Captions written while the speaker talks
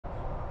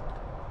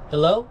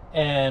Hello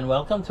and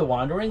welcome to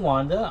Wandering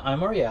WandA.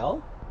 I'm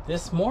Ariel.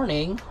 This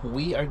morning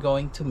we are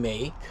going to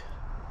make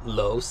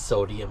low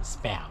sodium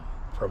spam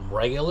from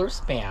regular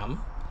spam,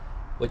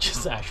 which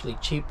is actually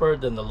cheaper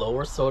than the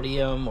lower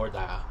sodium or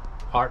the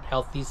heart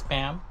healthy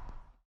spam.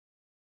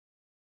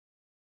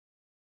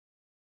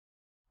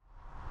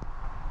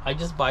 I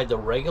just buy the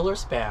regular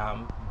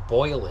spam,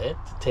 boil it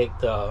to take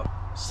the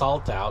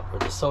salt out or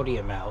the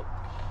sodium out,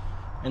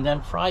 and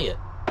then fry it.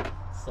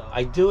 So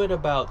I do it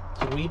about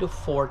 3 to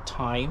 4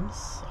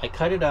 times. I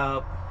cut it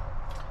up,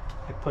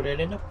 I put it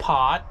in a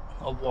pot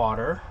of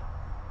water,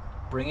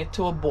 bring it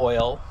to a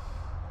boil.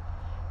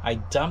 I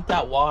dump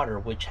that water,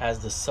 which has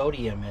the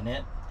sodium in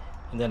it,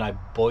 and then I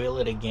boil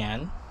it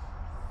again,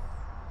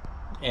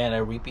 and I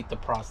repeat the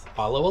process.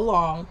 Follow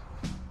along.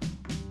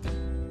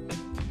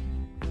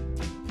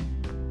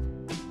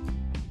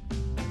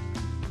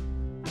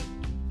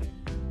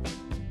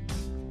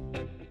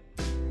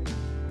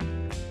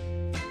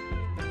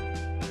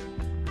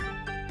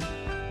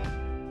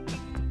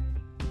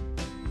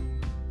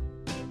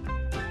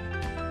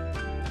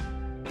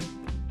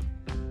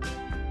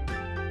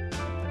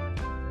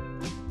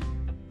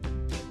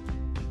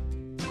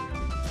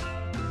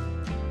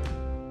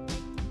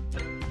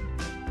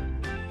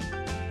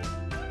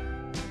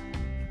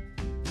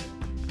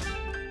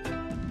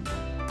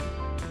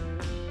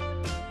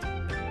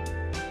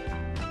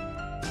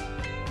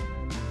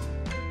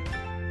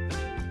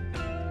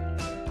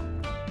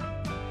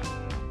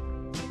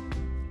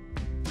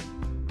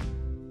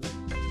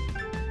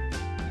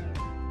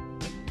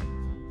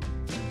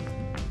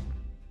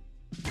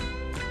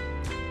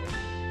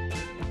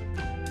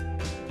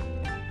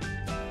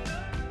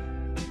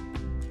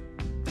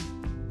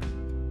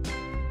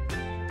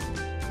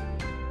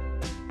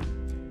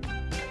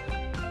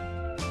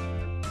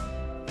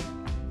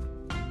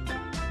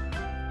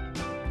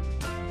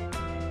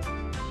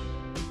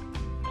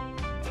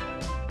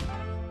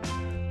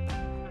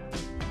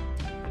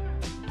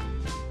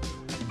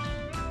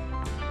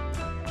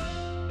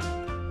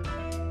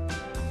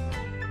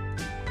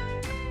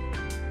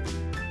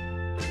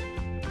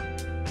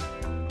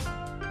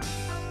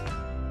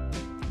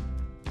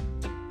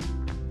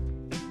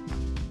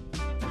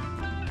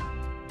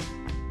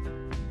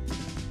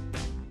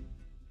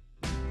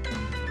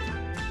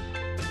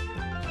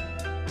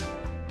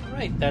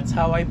 Right, that's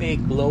how I make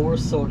lower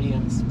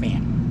sodium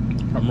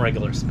spam from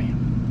regular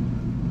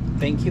spam.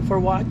 Thank you for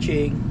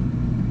watching.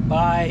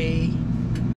 Bye.